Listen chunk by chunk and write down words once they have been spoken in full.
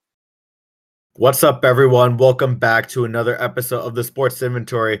What's up, everyone? Welcome back to another episode of the Sports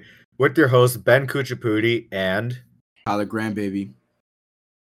Inventory with your host, Ben Kuchipudi. And Tyler Grandbaby.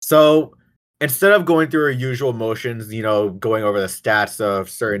 so instead of going through our usual motions, going over the stats of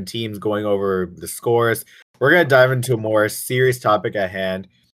certain teams, going over the scores, we're going to dive into a more serious topic at hand.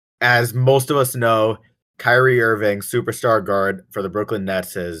 As most of us know, Kyrie Irving, superstar guard for the Brooklyn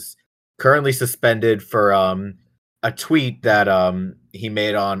Nets, is currently suspended for a tweet that he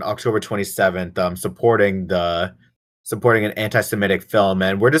made on October 27th, supporting an anti-Semitic film,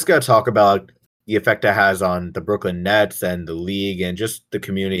 and we're just gonna talk about the effect it has on the Brooklyn Nets and the league and just the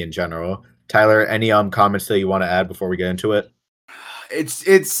community in general. Tyler, any comments that you want to add before we get into it?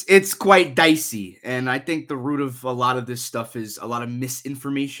 It's quite dicey, and I think the root of a lot of this stuff is a lot of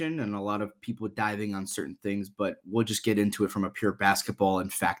misinformation and a lot of people diving on certain things, but we'll just get into it from a pure basketball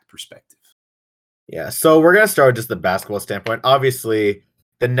and fact perspective. Yeah, so we're going to start with just the basketball standpoint. Obviously,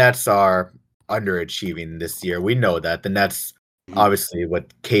 the Nets are underachieving this year. We know that. The Nets, obviously, with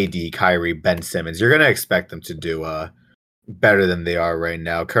KD, Kyrie, Ben Simmons, you're going to expect them to do better than they are right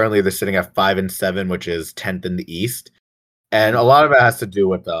now. Currently, they're sitting at 5-7, which is 10th in the East. And a lot of it has to do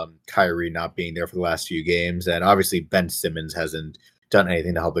with Kyrie not being there for the last few games. And obviously, Ben Simmons hasn't done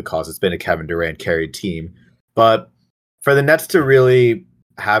anything to help the cause. It's been a Kevin Durant carried team. But for the Nets to really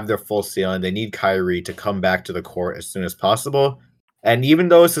have their full ceiling, they need Kyrie to come back to the court as soon as possible. And even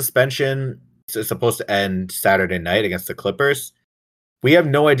though his suspension is supposed to end Saturday night against the Clippers, we have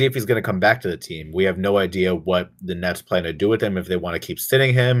no idea if he's going to come back to the team. We have no idea what the Nets plan to do with him, if they want to keep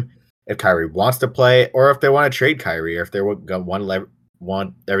sitting him, if Kyrie wants to play, or if they want to trade Kyrie, or if they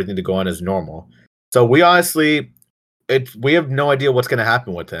want everything to go on as normal. So we have no idea what's going to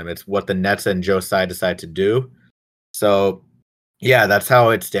happen with him. It's what the Nets and Joe Tsai decide to do. So yeah, that's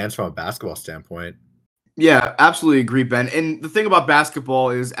how it stands from a basketball standpoint. Yeah, absolutely agree, Ben. And the thing about basketball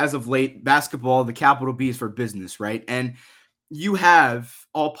is, as of late, basketball, the capital B is for business, right? And you have,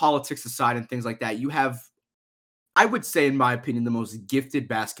 all politics aside and things like that, you have, I would say, in my opinion, the most gifted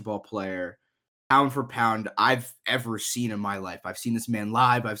basketball player, pound for pound, I've ever seen in my life. I've seen this man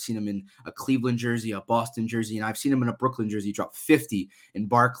live. I've seen him in a Cleveland jersey, a Boston jersey, and I've seen him in a Brooklyn jersey drop 50 in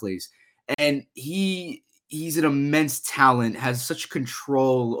Barclays. And he's an immense talent, has such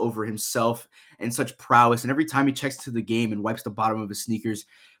control over himself and such prowess. And every time he checks to the game and wipes the bottom of his sneakers,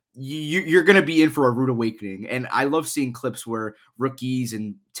 you're going to be in for a rude awakening. And I love seeing clips where rookies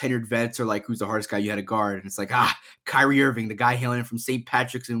and tenured vets are like, who's the hardest guy you had to guard? And it's like, Kyrie Irving, the guy hailing from St.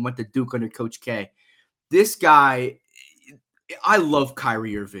 Patrick's and went to Duke under Coach K. This guy, I love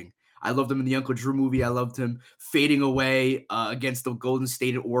Kyrie Irving. I loved him in the Uncle Drew movie. I loved him fading away against the Golden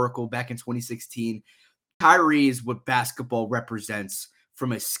State Oracle back in 2016. Kyrie is what basketball represents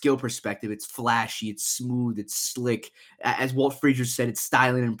from a skill perspective. It's flashy, it's smooth, it's slick. As Walt Frazier said, it's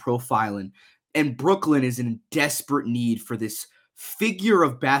styling and profiling. And Brooklyn is in desperate need for this figure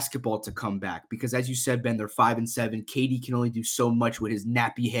of basketball to come back because, as you said, Ben, they're 5-7. KD can only do so much with his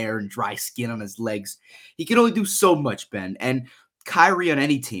nappy hair and dry skin on his legs. He can only do so much, Ben. And Kyrie on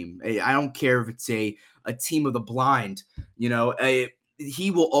any team, I don't care if it's a team of the blind,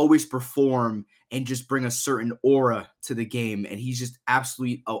 he will always perform and just bring a certain aura to the game. And he's just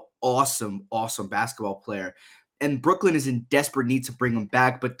absolutely an awesome, awesome basketball player. And Brooklyn is in desperate need to bring him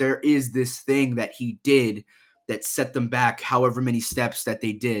back. But there is this thing that he did that set them back however many steps that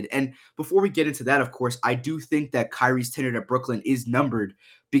they did. And before we get into that, of course, I do think that Kyrie's tenure at Brooklyn is numbered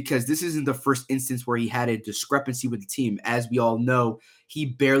because this isn't the first instance where he had a discrepancy with the team. As we all know, he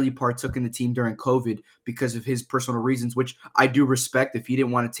barely partook in the team during COVID because of his personal reasons, which I do respect. If he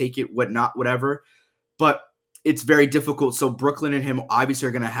didn't want to take it, whatever. But it's very difficult. So Brooklyn and him obviously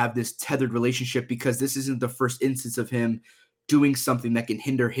are going to have this tethered relationship because this isn't the first instance of him doing something that can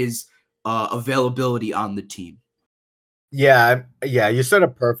hinder his availability on the team. Yeah, you said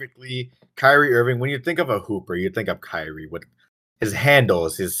it perfectly. Kyrie Irving, when you think of a hooper, you think of Kyrie with his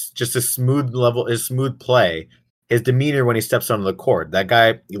handles, his smooth play, his demeanor when he steps onto the court. That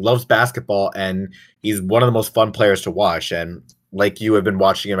guy, he loves basketball, and he's one of the most fun players to watch. And like you have been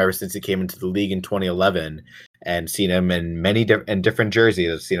watching him ever since he came into the league in 2011 and seen him in many different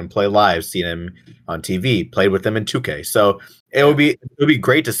jerseys. I've seen him play live, seen him on TV, played with him in 2K. So it would be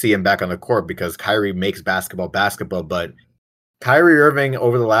great to see him back on the court because Kyrie makes basketball, but Kyrie Irving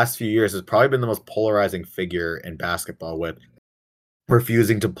over the last few years has probably been the most polarizing figure in basketball, with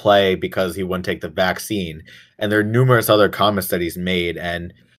refusing to play because he wouldn't take the vaccine. And there are numerous other comments that he's made,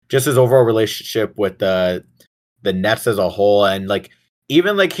 and just his overall relationship with the Nets as a whole. And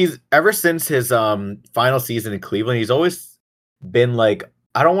he's ever since his final season in Cleveland, he's always been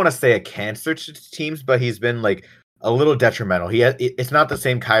I don't want to say a cancer to teams, but he's been a little detrimental. It's not the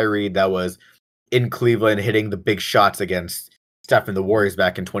same Kyrie that was in Cleveland hitting the big shots against Steph and the Warriors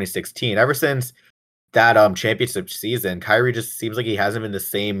back in 2016. Ever since that championship season, Kyrie just seems like he hasn't been the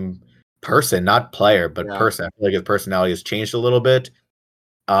same person, not player, but person. I feel like his personality has changed a little bit,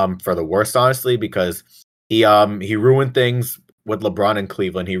 for the worst, honestly, because he ruined things with LeBron in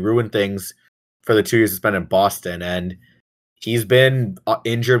Cleveland. He ruined things for the 2 years he spent in Boston, and he's been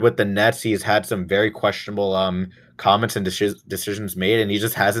injured with the Nets. He's had some very questionable comments and decisions made, and he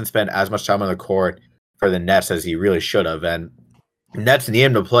just hasn't spent as much time on the court for the Nets as he really should have. And Nets need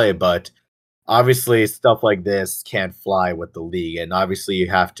him to play, but obviously stuff like this can't fly with the league, and obviously you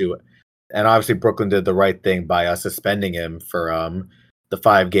have to. And obviously Brooklyn did the right thing by suspending him for the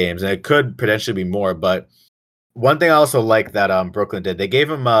 5 games, and it could potentially be more. But one thing I also like that Brooklyn did, they gave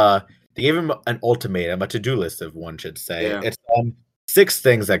him an ultimatum, a to-do list, if one should say. Yeah. It's 6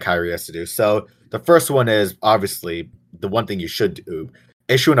 things that Kyrie has to do. So the first one is obviously the one thing you should do: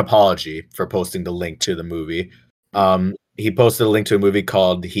 issue an apology for posting the link to the movie. He posted a link to a movie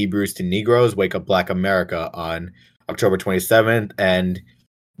called Hebrews to Negroes: Wake Up Black America on October 27th, and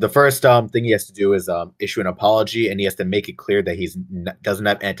the first thing he has to do is issue an apology, and he has to make it clear that he's doesn't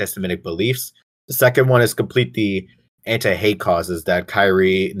have anti-Semitic beliefs. The second one is complete the anti-hate causes that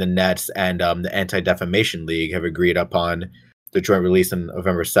Kyrie, the Nets, and the Anti-Defamation League have agreed upon the joint release on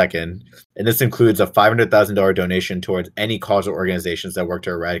November 2nd. And this includes a $500,000 donation towards any cause or organizations that work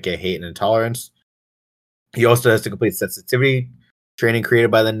to eradicate hate and intolerance. He also has to complete sensitivity training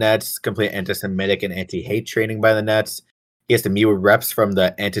created by the Nets, complete anti-Semitic and anti-hate training by the Nets. He has to meet with reps from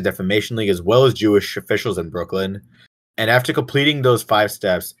the Anti-Defamation League as well as Jewish officials in Brooklyn. And after completing those 5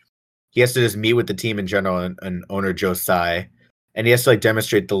 steps, he has to just meet with the team in general and owner Joe Tsai, and he has to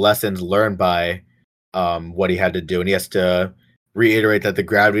demonstrate the lessons learned by what he had to do, and he has to reiterate that the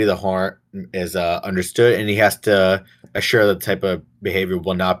gravity of the harm is understood, and he has to assure that the type of behavior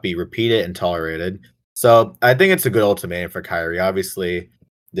will not be repeated and tolerated. So I think it's a good ultimatum for Kyrie. Obviously,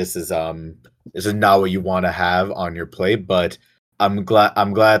 this is not what you want to have on your plate, but I'm glad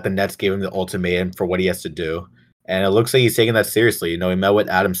the Nets gave him the ultimatum for what he has to do. And it looks like he's taking that seriously. He met with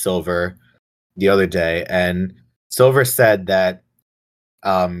Adam Silver the other day, and Silver said that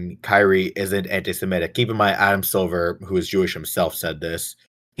Kyrie isn't anti-Semitic. Keep in mind, Adam Silver, who is Jewish himself, said this.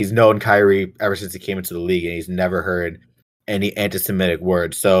 He's known Kyrie ever since he came into the league, and he's never heard any anti-Semitic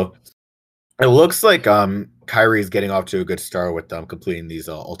words. So it looks like Kyrie is getting off to a good start with completing these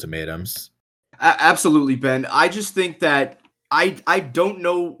ultimatums. Absolutely, Ben. I just think that I don't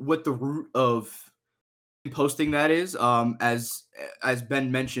know what the root of posting that is. As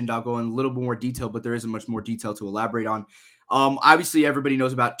Ben mentioned, I'll go in a little bit more detail, but there isn't much more detail to elaborate on. Obviously everybody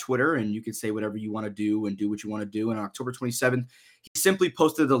knows about Twitter, and you can say whatever you want to do and do what you want to do. And on October 27th, he simply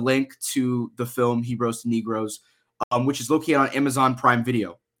posted the link to the film Hebrews to Negroes, which is located on Amazon Prime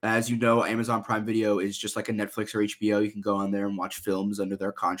Video. As you know, Amazon Prime Video is just like a Netflix or HBO. You can go on there and watch films under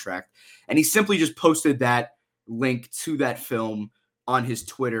their contract. And he simply just posted that link to that film on his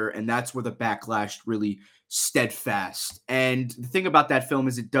Twitter, and that's where the backlash really steadfast. And the thing about that film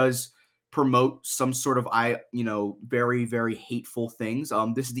is it does promote some sort of very, very hateful things.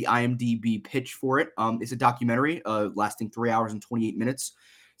 This is the IMDb pitch for it. It's a documentary lasting 3 hours and 28 minutes.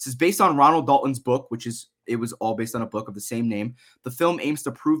 This is based on Ronald Dalton's book, it was all based on a book of the same name. The film aims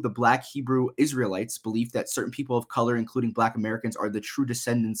to prove the Black Hebrew Israelites' belief that certain people of color, including Black Americans, are the true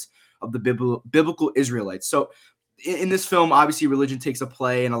descendants of the biblical Israelites. So in this film, obviously religion takes a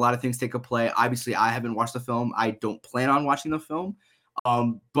play and a lot of things take a play. Obviously, I haven't watched the film. I don't plan on watching the film.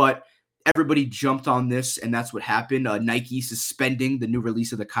 But everybody jumped on this, and that's what happened. Nike suspending the new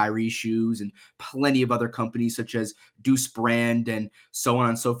release of the Kyrie shoes, and plenty of other companies such as Deuce Brand and so on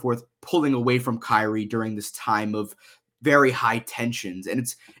and so forth pulling away from Kyrie during this time of very high tensions. And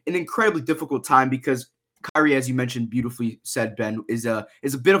it's an incredibly difficult time because Kyrie, as you mentioned, beautifully said, Ben, is a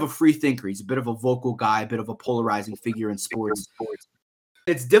bit of a free thinker. He's a bit of a vocal guy, a bit of a polarizing figure in sports.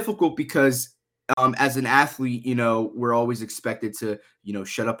 It's difficult because as an athlete, we're always expected to,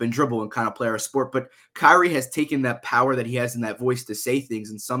 shut up and dribble and kind of play our sport. But Kyrie has taken that power that he has in that voice to say things,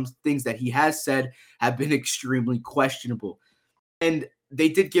 and some things that he has said have been extremely questionable. And they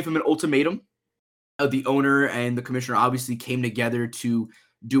did give him an ultimatum. The owner and the commissioner obviously came together to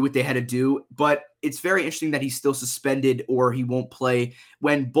do what they had to do, but it's very interesting that he's still suspended or he won't play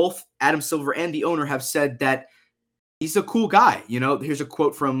when both Adam Silver and the owner have said that he's a cool guy. Here's a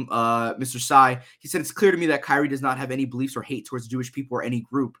quote from Mr. Tsai. He said, "It's clear to me that Kyrie does not have any beliefs or hate towards Jewish people or any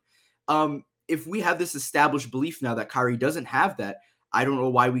group." If we have this established belief now that Kyrie doesn't have that, I don't know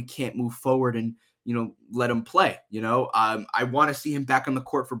why we can't move forward and, let him play. I want to see him back on the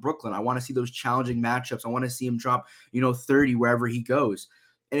court for Brooklyn. I want to see those challenging matchups. I want to see him drop, 30 wherever he goes.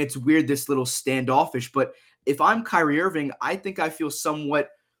 and it's weird, this little standoffish. But if I'm Kyrie Irving, I think I feel somewhat,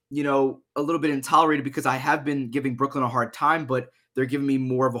 a little bit intolerated because I have been giving Brooklyn a hard time, but they're giving me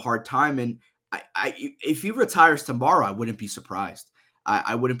more of a hard time. And if he retires tomorrow, I wouldn't be surprised.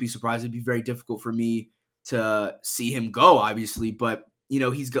 I wouldn't be surprised. It'd be very difficult for me to see him go, obviously, but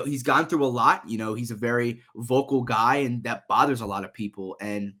he's gone through a lot. He's a very vocal guy, and that bothers a lot of people.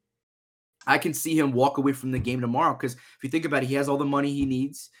 And I can see him walk away from the game tomorrow because if you think about it, he has all the money he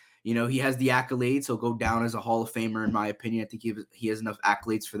needs. He has the accolades. He'll go down as a Hall of Famer, in my opinion. I think he has enough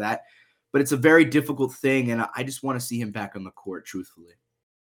accolades for that. But it's a very difficult thing, and I just want to see him back on the court, truthfully.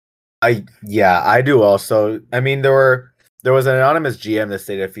 I do also. I mean, there was an anonymous GM that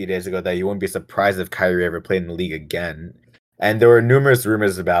stated a few days ago that you wouldn't be surprised if Kyrie ever played in the league again. And there were numerous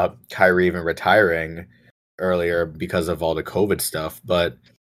rumors about Kyrie even retiring earlier because of all the COVID stuff. But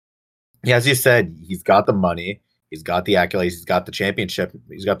yeah, as you said, he's got the money, he's got the accolades, he's got the championship,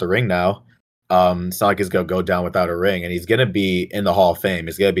 he's got the ring now. It's not like he's gonna go down without a ring, and he's gonna be in the Hall of Fame.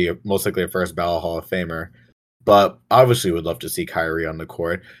 He's gonna be most likely a first ballot Hall of Famer. But obviously, would love to see Kyrie on the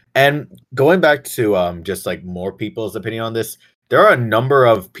court. And going back to just like more people's opinion on this, there are a number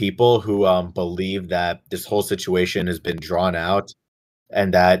of people who believe that this whole situation has been drawn out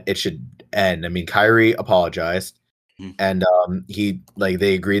and that it should end. I mean, Kyrie apologized, and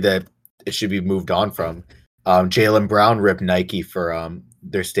they agree that it should be moved on from. Jaylen Brown ripped Nike for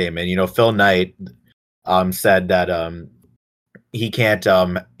their statement. Phil Knight said that he can't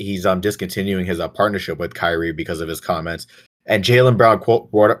he's discontinuing his partnership with Kyrie because of his comments. And Jaylen Brown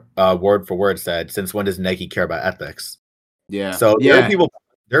word for word said, "Since when does Nike care about ethics?" Yeah. So there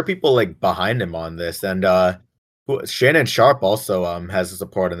are people like behind him on this, and Shannon Sharp also has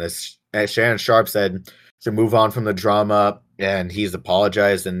support in this. And Shannon Sharp said to move on from the drama, and he's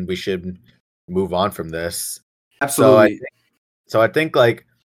apologized, and we should move on from this. Absolutely. So I think like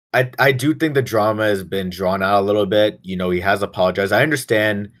I do think the drama has been drawn out a little bit. He has apologized. I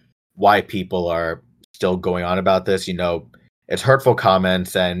understand why people are still going on about this. It's hurtful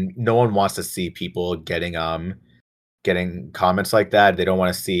comments, and no one wants to see people getting comments like that. They don't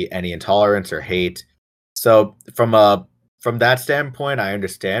want to see any intolerance or hate. So from that standpoint, I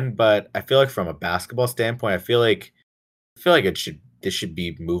understand, but I feel like from a basketball standpoint, I feel like this should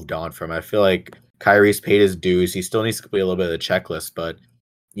be moved on from. I feel like Kyrie's paid his dues. He still needs to complete a little bit of the checklist, but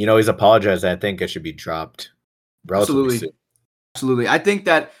he's apologized. I think it should be dropped relatively soon. Absolutely. I think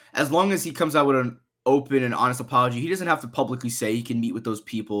that as long as he comes out with an open and honest apology, he doesn't have to publicly say he can meet with those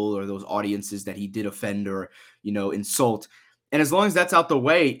people or those audiences that he did offend or, insult. And as long as that's out the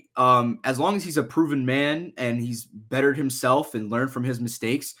way, as long as he's a proven man and he's bettered himself and learned from his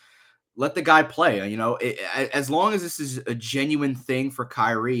mistakes, let the guy play. As long as this is a genuine thing for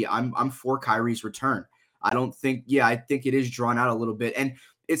Kyrie, I'm for Kyrie's return. I think it is drawn out a little bit. And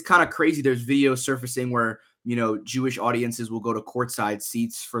it's kind of crazy. There's videos surfacing where, Jewish audiences will go to courtside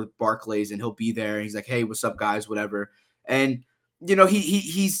seats for Barclays and he'll be there. And he's like, "Hey, what's up, guys?" Whatever. And,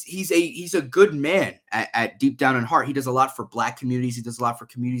 he's a good man at deep down in heart. He does a lot for Black communities. He does a lot for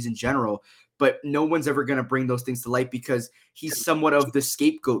communities in general, but no one's ever going to bring those things to light because he's somewhat of the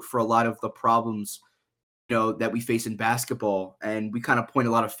scapegoat for a lot of the problems, that we face in basketball. And we kind of point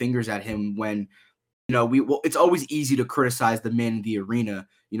a lot of fingers at him when, it's always easy to criticize the man in the arena,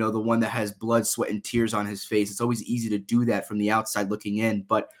 the one that has blood, sweat, and tears on his face. It's always easy to do that from the outside looking in.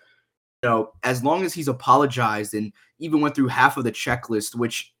 But, as long as he's apologized and even went through half of the checklist,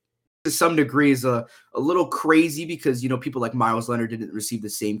 which to some degree is a little crazy because, people like Myles Leonard didn't receive the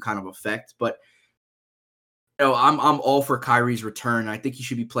same kind of effect. But, I'm all for Kyrie's return. I think he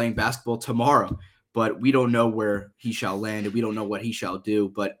should be playing basketball tomorrow. But we don't know where he shall land, and we don't know what he shall do.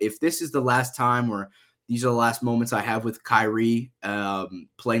 But if this is the last time or these are the last moments I have with Kyrie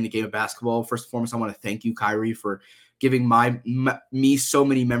playing the game of basketball, first and foremost, I want to thank you, Kyrie, for giving me so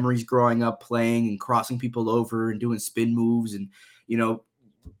many memories growing up playing and crossing people over and doing spin moves and,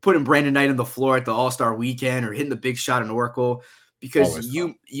 putting Brandon Knight on the floor at the All-Star weekend or hitting the big shot in Oracle. Because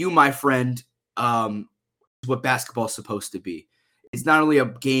you, my friend, is what basketball is supposed to be. It's not only a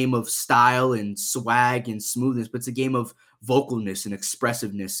game of style and swag and smoothness, but it's a game of vocalness and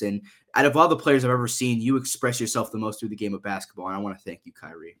expressiveness. And out of all the players I've ever seen, you express yourself the most through the game of basketball. And I want to thank you,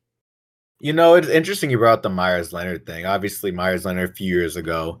 Kyrie. It's interesting you brought up the Myers Leonard thing. Obviously, Myers Leonard a few years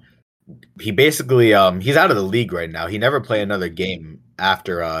ago, he basically he's out of the league right now. He never played another game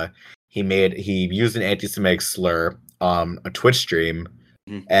after he used an anti-Semitic slur on a Twitch stream.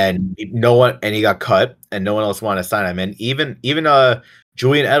 And he got cut, and no one else wanted to sign him. And even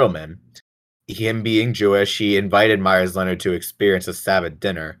Julian Edelman, him being Jewish, he invited Myers Leonard to experience a Sabbath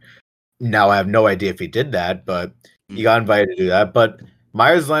dinner. Now I have no idea if he did that, but he got invited to do that. But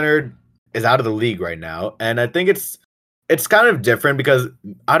Myers Leonard is out of the league right now, and I think it's kind of different because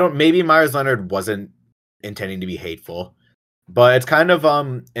maybe Myers Leonard wasn't intending to be hateful, but it's kind of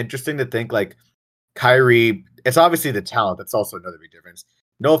interesting to think like Kyrie. It's obviously the talent. That's also another big difference.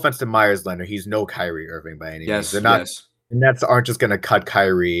 No offense to Myers Leonard, he's no Kyrie Irving by any means. They're Yes, not. yes. The Nets aren't just going to cut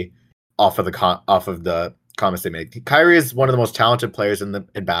Kyrie off of the comments they made. Kyrie is one of the most talented players in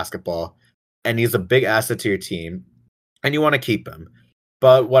basketball, and he's a big asset to your team, and you want to keep him.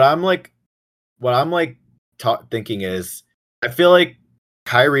 But what I'm thinking is, I feel like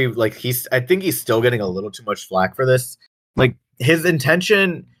Kyrie, like I think he's still getting a little too much flack for this. Like his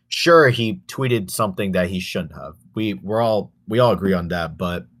intention, sure, he tweeted something that he shouldn't have. We all agree on that,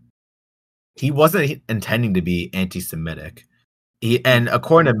 but he wasn't intending to be anti-Semitic. And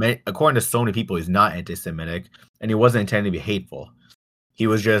according to so many people, he's not anti-Semitic, and he wasn't intending to be hateful. It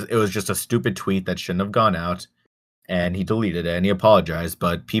was just a stupid tweet that shouldn't have gone out, and he deleted it and he apologized.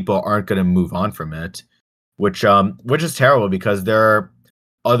 But people aren't going to move on from it, which is terrible because there are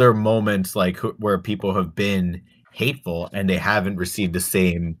other moments like where people have been hateful and they haven't received the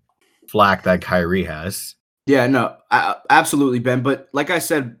same flack that Kyrie has. Yeah, no, absolutely, Ben. But like I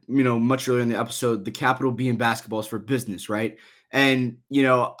said, much earlier in the episode, the capital B in basketball is for business, right? And,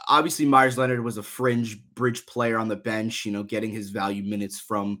 obviously Myers Leonard was a fringe bridge player on the bench, getting his value minutes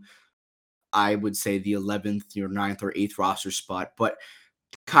from, I would say, the 11th or 9th or 8th roster spot. But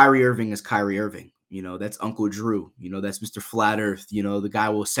Kyrie Irving is Kyrie Irving. That's Uncle Drew. That's Mr. Flat Earth. The guy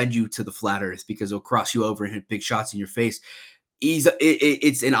will send you to the flat earth because he'll cross you over and hit big shots in your face.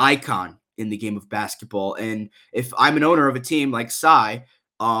 It's an icon in the game of basketball. And if I'm an owner of a team like Cy,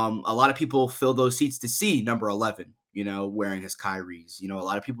 a lot of people fill those seats to see number 11, wearing his Kyrie's. A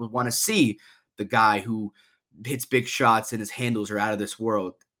lot of people want to see the guy who hits big shots and his handles are out of this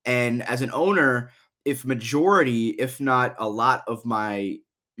world. And as an owner, if majority, if not a lot of my,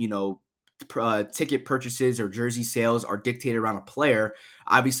 ticket purchases or jersey sales are dictated around a player,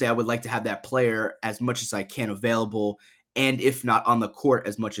 obviously I would like to have that player as much as I can available, and if not on the court,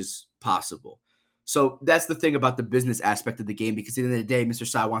 as much as possible. So that's the thing about the business aspect of the game, because at the end of the day, Mr.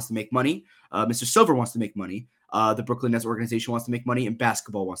 Sai wants to make money. Mr. Silver wants to make money. The Brooklyn Nets organization wants to make money, and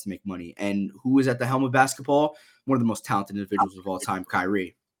basketball wants to make money. And who is at the helm of basketball? One of the most talented individuals of all time,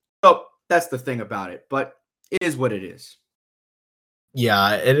 Kyrie. So that's the thing about it. But it is what it is.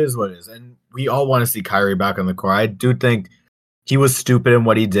 Yeah, it is what it is. And we all want to see Kyrie back on the court. I do think he was stupid in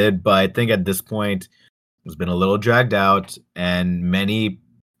what he did, but I think at this point it's been a little dragged out, and many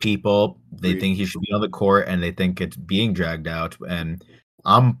people, they think he should be on the court and they think it's being dragged out. And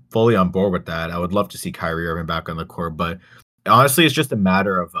I'm fully on board with that. I would love to see Kyrie Irving back on the court, but honestly, it's just a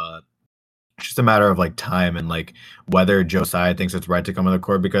matter of like time and like whether Josiah thinks it's right to come on the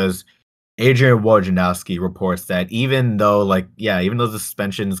court, because Adrian Wojnarowski reports that even though the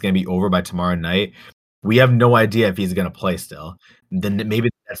suspension is going to be over by tomorrow night, we have no idea if he's going to play still. Then maybe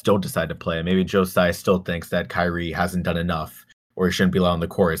the Nets don't decide to play. Maybe Josiah still thinks that Kyrie hasn't done enough or he shouldn't be allowed on the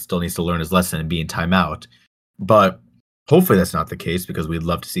court. Still needs to learn his lesson and be in timeout. But hopefully that's not the case, because we'd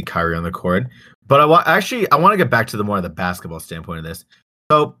love to see Kyrie on the court. But I want to get back to the more of the basketball standpoint of this.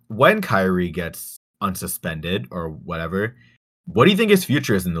 So when Kyrie gets unsuspended or whatever, what do you think his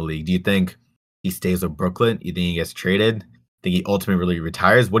future is in the league? Do you think he stays with Brooklyn? You think he gets traded? Think he ultimately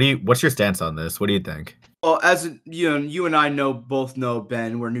retires? What's your stance on this? What do you think? Well, as you and I both know,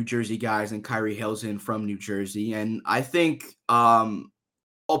 Ben, we're New Jersey guys, and Kyrie hails in from New Jersey, and I think all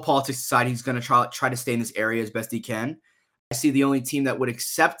politics aside, he's going to try to stay in this area as best he can. I see the only team that would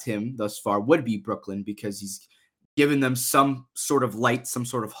accept him thus far would be Brooklyn, because he's given them some sort of light, some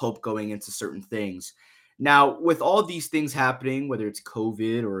sort of hope going into certain things. Now, with all these things happening, whether it's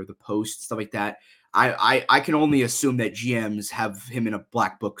COVID or the post, stuff like that, I can only assume that GMs have him in a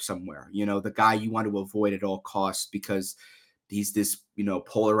black book somewhere. The guy you want to avoid at all costs, because he's this,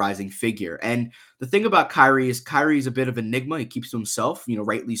 polarizing figure. And the thing about Kyrie is a bit of an enigma. He keeps to himself,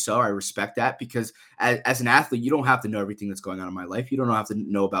 rightly so. I respect that, because as an athlete, you don't have to know everything that's going on in my life. You don't have to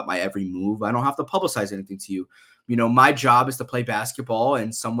know about my every move. I don't have to publicize anything to you. My job is to play basketball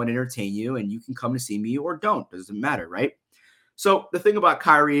and somewhat entertain you, and you can come to see me or don't. Doesn't matter, right? So the thing about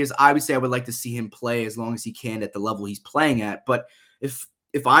Kyrie is, obviously I would like to see him play as long as he can at the level he's playing at. But if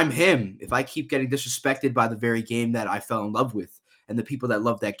I'm him, if I keep getting disrespected by the very game that I fell in love with, and the people that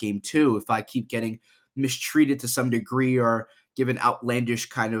love that game too, if I keep getting mistreated to some degree or given outlandish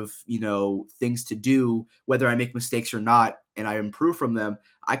kind of, things to do, whether I make mistakes or not, and I improve from them,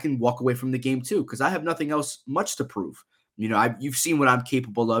 I can walk away from the game too, because I have nothing else much to prove. You've seen what I'm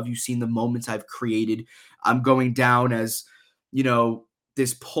capable of. You've seen the moments I've created. I'm going down as,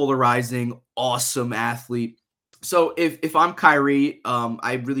 this polarizing, awesome athlete. So if I'm Kyrie,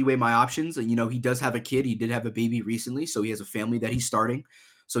 I really weigh my options. And he does have a kid. He did have a baby recently, so he has a family that he's starting.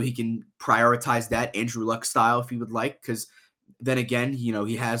 So he can prioritize that Andrew Luck style if he would like, because then again,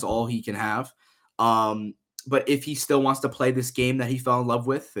 he has all he can have. But if he still wants to play this game that he fell in love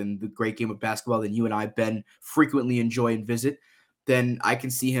with and the great game of basketball that you and I, Ben, frequently enjoy and visit, then I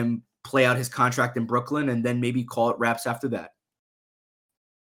can see him play out his contract in Brooklyn and then maybe call it wraps after that.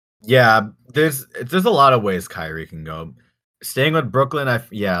 Yeah, there's a lot of ways Kyrie can go. Staying with Brooklyn, I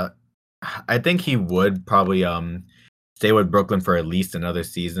think he would probably stay with Brooklyn for at least another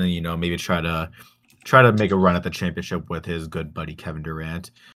season, maybe try to make a run at the championship with his good buddy Kevin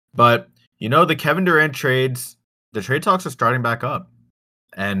Durant. But the Kevin Durant the trade talks are starting back up.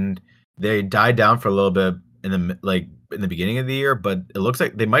 And they died down for a little bit in the beginning of the year, but it looks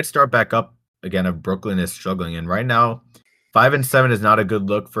like they might start back up again if Brooklyn is struggling. And right now, 5-7 is not a good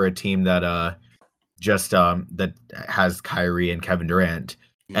look for a team that that has Kyrie and Kevin Durant.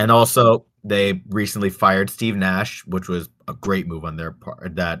 And also they recently fired Steve Nash, which was a great move on their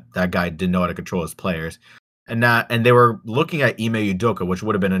part. That guy didn't know how to control his players. And they were looking at Ime Udoka, which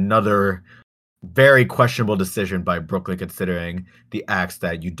would have been another very questionable decision by Brooklyn, considering the acts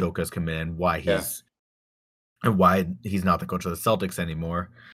that Udoka's committed and why he's not the coach of the Celtics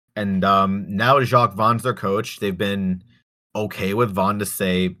anymore. And now Jacques Vaughn's their coach. They've been okay with Vaughn, to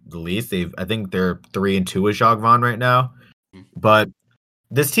say the least. I think they're 3-2 with Jacques Vaughn right now. But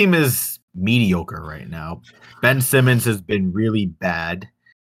this team is mediocre right now. Ben Simmons has been really bad.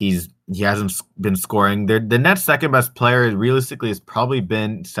 He hasn't been scoring. The Nets' second best player realistically has probably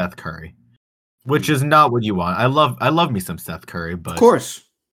been Seth Curry, which is not what you want. I love me some Seth Curry, but of course,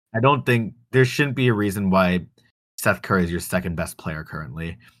 I don't think there shouldn't be a reason why Seth Curry is your second best player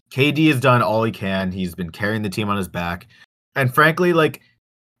currently. KD has done all he can. He's been carrying the team on his back. And frankly, like,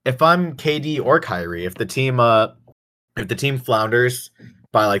 if I'm KD or Kyrie, if the team flounders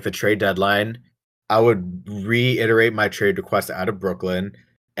by like the trade deadline, I would reiterate my trade request out of Brooklyn.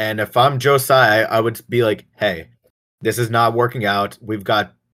 And if I'm Joe Tsai, I would be like, hey, this is not working out. We've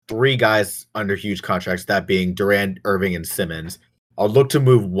got 3 guys under huge contracts, that being Durant, Irving, and Simmons. I'll look to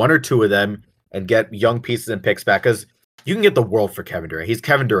move 1 or 2 of them and get young pieces and picks back, because you can get the world for Kevin Durant. He's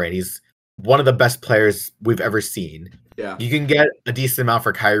Kevin Durant. He's one of the best players we've ever seen. Yeah. You can get a decent amount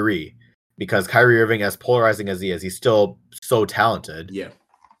for Kyrie, because Kyrie Irving, as polarizing as he is, he's still so talented. Yeah.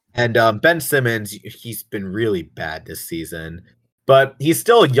 And Ben Simmons, he's been really bad this season, but he's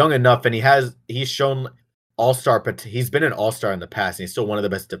still young enough, and he's shown all-star, but he's been an all-star in the past, and he's still one of the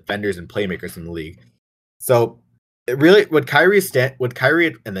best defenders and playmakers in the league. So it really, with Kyrie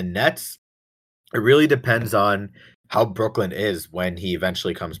and the Nets, it really depends on how Brooklyn is when he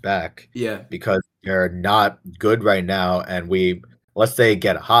eventually comes back. Yeah. Because they're not good right now, and let's say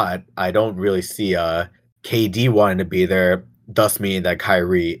get hot, I don't really see KD wanting to be there, thus meaning that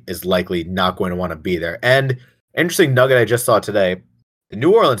Kyrie is likely not going to want to be there. And interesting nugget I just saw today, the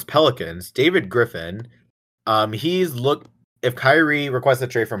New Orleans Pelicans, David Griffin, if Kyrie requests a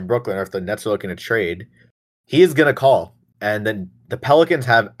trade from Brooklyn, or if the Nets are looking to trade, he is going to call. And then the Pelicans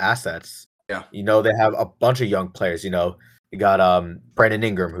have assets. Yeah. They have a bunch of young players. You got Brandon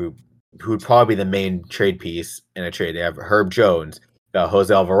Ingram, who would probably be the main trade piece in a trade. They have Herb Jones, got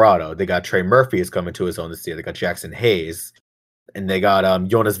Jose Alvarado. They got Trey Murphy is coming to his own this year. They got Jackson Hayes, and they got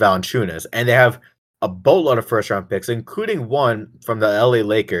Jonas Valanciunas. And they have a boatload of first-round picks, including one from the LA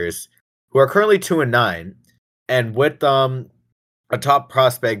Lakers, who are currently 2-9. And with a top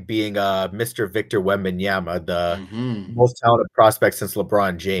prospect being Mr. Victor Wembanyama, the most talented prospect since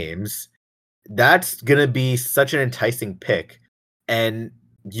LeBron James, that's going to be such an enticing pick. And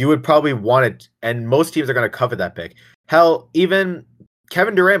you would probably want it, and most teams are going to cover that pick. Hell, even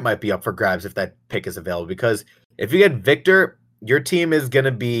Kevin Durant might be up for grabs if that pick is available, because if you get Victor, your team is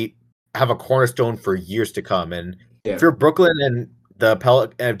going to have a cornerstone for years to come. And if you're Brooklyn and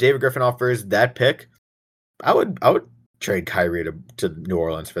and if David Griffin offers that pick, I would trade Kyrie to New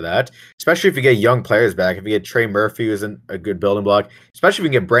Orleans for that, especially if you get young players back. If you get Trey Murphy, who's a good building block, especially if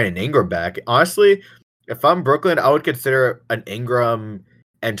you can get Brandon Ingram back. Honestly, if I'm Brooklyn, I would consider an Ingram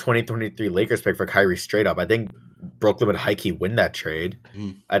and 2023 Lakers pick for Kyrie straight up. I think Brooklyn would high-key win that trade.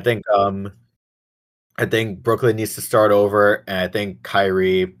 I think Brooklyn needs to start over, and I think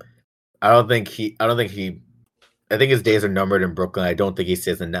Kyrie, I think his days are numbered in Brooklyn. I don't think he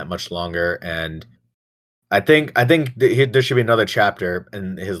stays in the net much longer, and I think there should be another chapter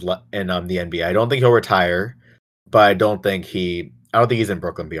in the NBA. I don't think he'll retire, but I don't think he's in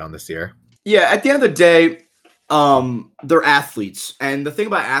Brooklyn beyond this year. Yeah, at the end of the day, they're athletes. And the thing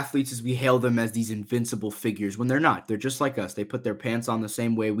about athletes is we hail them as these invincible figures when they're not. They're just like us. They put their pants on the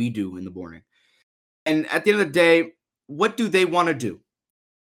same way we do in the morning. And at the end of the day, what do they want to do?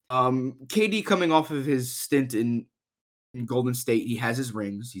 KD coming off of his stint in Golden State, he has his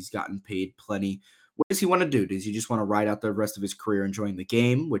rings. He's gotten paid plenty. What does he want to do? Does he just want to ride out the rest of his career enjoying the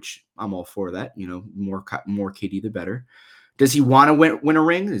game, which I'm all for that. More KD, the better. Does he want to win a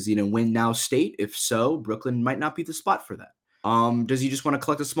ring? Is he going to win now state? If so, Brooklyn might not be the spot for that. Does he just want to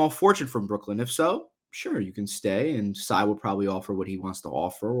collect a small fortune from Brooklyn? If so, sure, you can stay, and Sai will probably offer what he wants to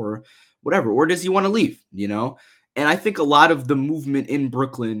offer or whatever. Or does he want to leave, And I think a lot of the movement in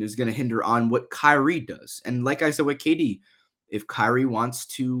Brooklyn is going to hinder on what Kyrie does. And like I said with KD, if Kyrie wants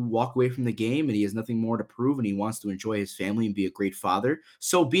to walk away from the game and he has nothing more to prove and he wants to enjoy his family and be a great father,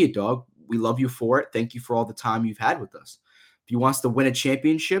 so be it, dog. We love you for it. Thank you for all the time you've had with us. If he wants to win a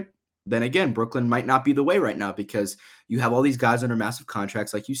championship, then again, Brooklyn might not be the way right now because you have all these guys under massive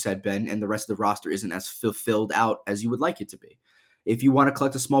contracts, like you said, Ben, and the rest of the roster isn't as fulfilled out as you would like it to be. If you want to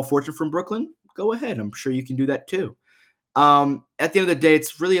collect a small fortune from Brooklyn, go ahead. I'm sure you can do that too. At the end of the day,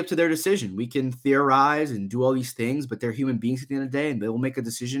 it's really up to their decision. We can theorize and do all these things, but they're human beings at the end of the day, and they will make a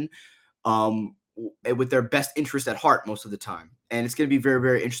decision with their best interest at heart most of the time. And it's going to be very,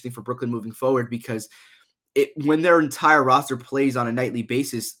 very interesting for Brooklyn moving forward because when their entire roster plays on a nightly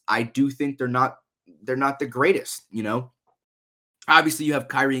basis, I do think they're not the greatest. Obviously you have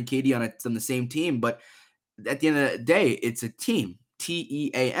Kyrie and KD on the same team, but at the end of the day, it's a team,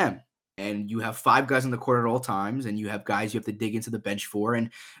 TEAM. And you have 5 guys on the court at all times, and you have guys you have to dig into the bench for, and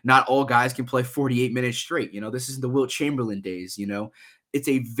not all guys can play 48 minutes straight. This isn't the Wilt Chamberlain days, It's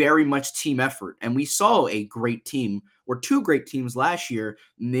a very much team effort. And we saw a great team or 2 great teams last year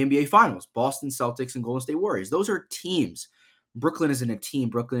in the NBA Finals, Boston Celtics and Golden State Warriors. Those are teams. Brooklyn isn't a team.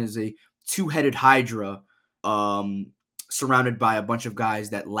 Brooklyn is a 2-headed hydra surrounded by a bunch of guys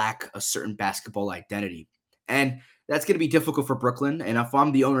that lack a certain basketball identity. And that's going to be difficult for Brooklyn. And if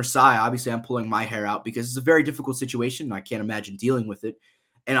I'm the owner side, obviously I'm pulling my hair out because it's a very difficult situation. And I can't imagine dealing with it.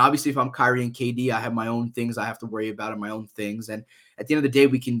 And obviously if I'm Kyrie and KD, I have my own things I have to worry about and my own things. And at the end of the day,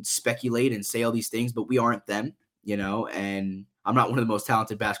 we can speculate and say all these things, but we aren't them, and I'm not one of the most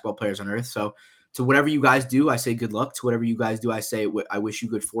talented basketball players on earth. So to whatever you guys do, I say good luck. To whatever you guys do, I say I wish you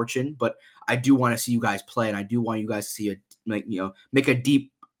good fortune. But I do want to see you guys play, and I do want you guys to see make a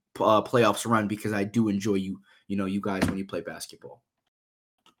deep playoffs run because I do enjoy you guys when you play basketball.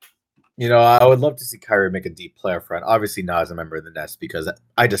 I would love to see Kyrie make a deep playoff run. Obviously not as a member of the Nets because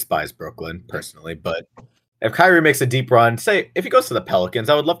I despise Brooklyn personally. But if Kyrie makes a deep run, say if he goes to the Pelicans,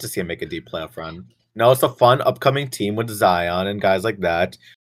 I would love to see him make a deep playoff run. It's a fun upcoming team with Zion and guys like that.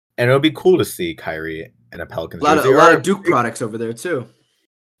 And it would be cool to see Kyrie in a Pelicans jersey. A lot of Duke products over there too.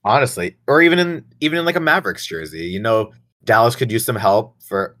 Honestly, or even in like a Mavericks jersey. Dallas could use some help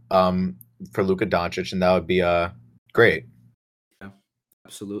for Luka Doncic, and that would be great. Yeah,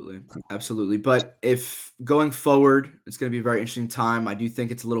 absolutely. But if going forward, it's going to be a very interesting time. I do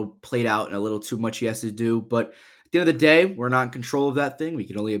think it's a little played out and a little too much he has to do. But at the end of the day, we're not in control of that thing. We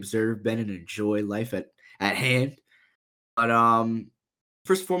can only observe, Ben, and enjoy life at hand. But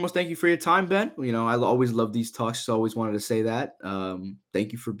first and foremost, thank you for your time, Ben. I always love these talks. So I always wanted to say that.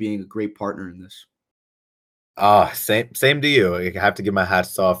 Thank you for being a great partner in this. Same to you. I have to give my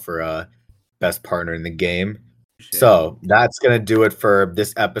hats off for best partner in the game. So that's going to do it for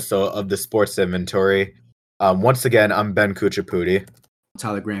this episode of the Sports Inventory. Once again, I'm Ben Kuchipudi.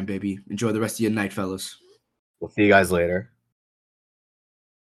 Tyler Graham, baby. Enjoy the rest of your night, fellas. We'll see you guys later.